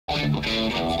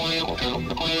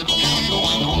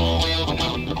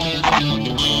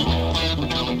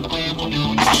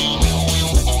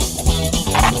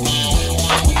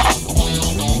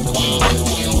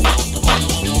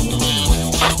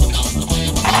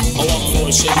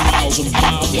Of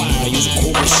barbed wire, use a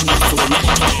cobra snake for a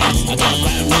necktie. I got a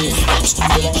brand new house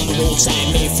built on the roadside,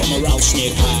 made from a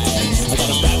rattlesnake hide. I got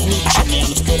a brand new chimney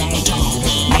and it's built on top,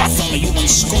 made from a human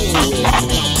skull. Now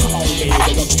come on, baby,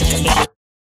 let's take a little.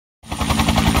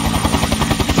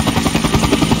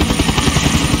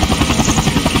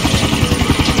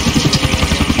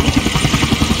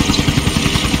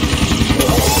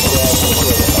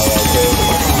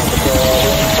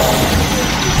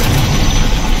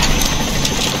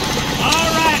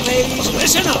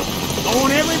 Listen up. I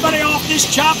want everybody off this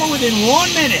chopper within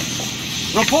 1 minute.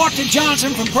 Report to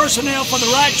Johnson from personnel for the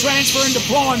right transfer and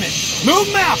deployment. Move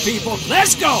them out, people.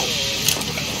 Let's go.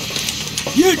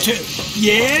 You two.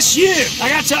 Yes, you. I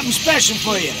got something special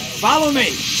for you. Follow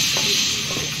me.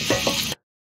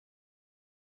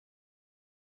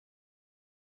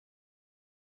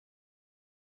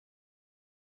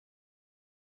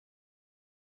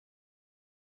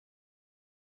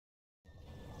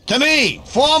 To me,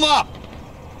 form up.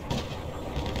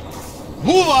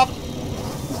 Move up!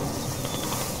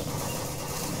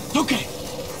 Okay.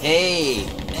 Hey,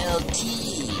 LT.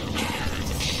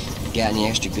 Got any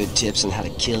extra good tips on how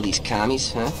to kill these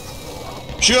commies, huh?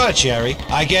 Sure, Cherry.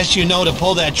 I guess you know to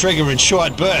pull that trigger in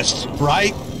short bursts,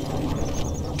 right?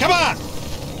 Come on!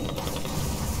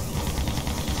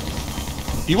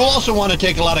 You will also want to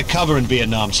take a lot of cover in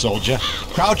Vietnam, soldier.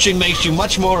 Crouching makes you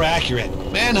much more accurate,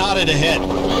 and harder to hit.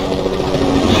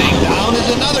 Laying down is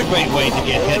another great way to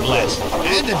get hit less,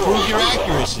 and improve your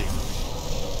accuracy.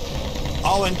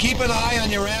 Oh, and keep an eye on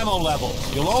your ammo level.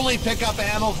 You'll only pick up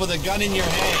ammo for the gun in your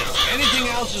hand. Anything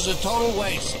else is a total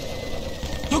waste.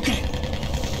 Okay.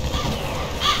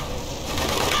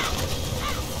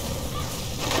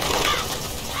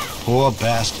 Poor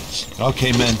bastards.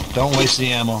 Okay, men, don't waste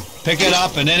the ammo. Pick it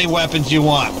up and any weapons you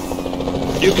want.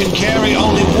 You can carry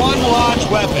only one large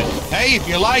weapon. Hey, if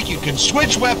you like, you can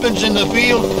switch weapons in the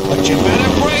field, but you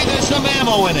better pray there's some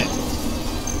ammo in it.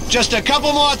 Just a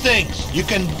couple more things. You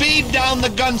can bead down the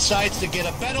gun sights to get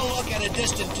a better look at a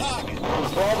distant target.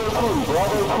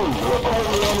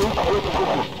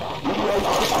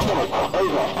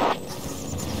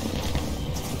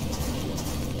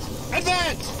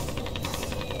 Advance!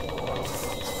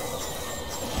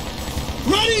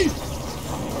 Ready!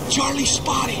 Charlie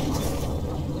spotted.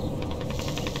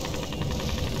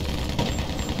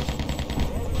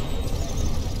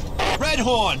 Red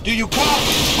Horn, do you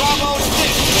copy? Bravo 6.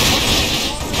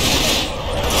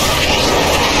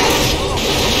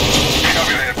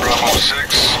 Copy that, Bravo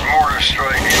 6. Mortar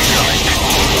strike incoming.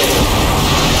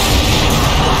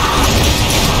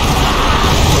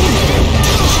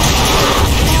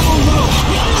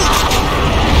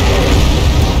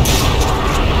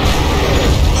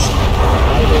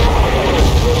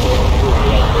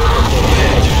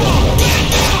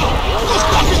 Those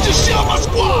fuckers just shot my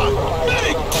squad!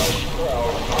 Medic!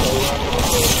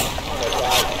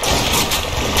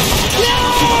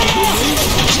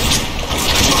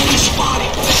 Charlie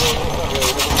spotted!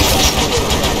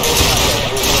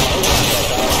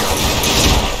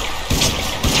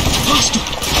 Hostile!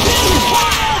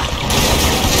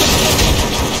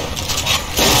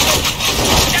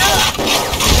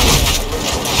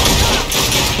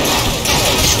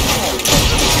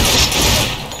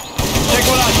 Take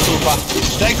one out, Trooper.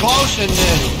 Stay close and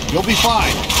you'll be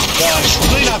fine. The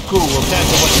cleanup crew will tend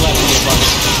to what's left of your bunch.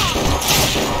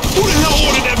 Who the hell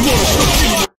ordered that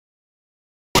motor?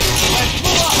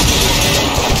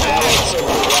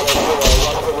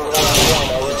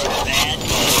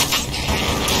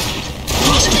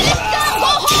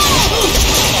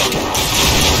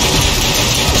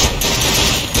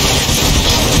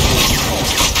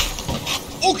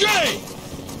 Okay!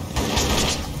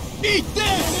 Eat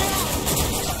this!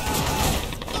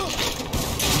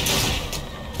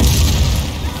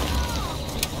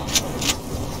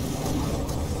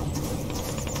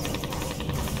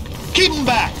 Keep him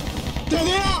back! There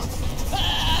they are!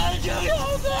 Do you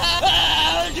know?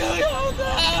 Do you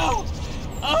know?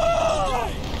 Oh!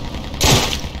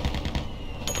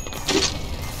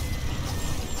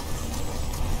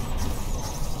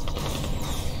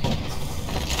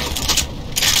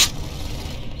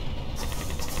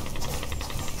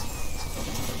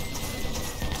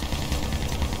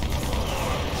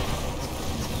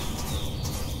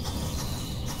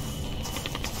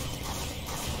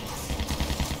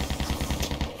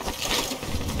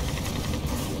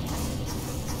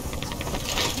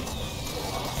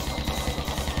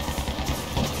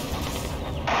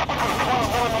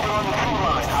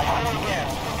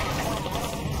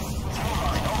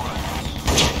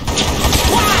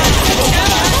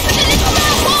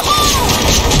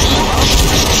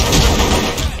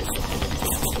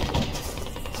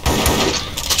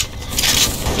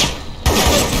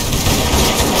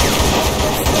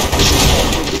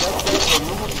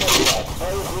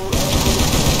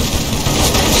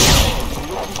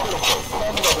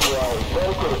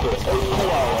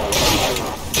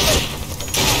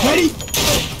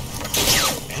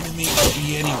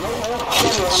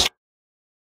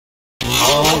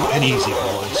 Oh, and easy,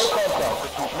 boys.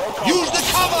 Use the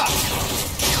cover!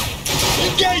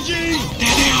 Engaging!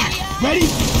 There they are.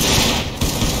 Ready?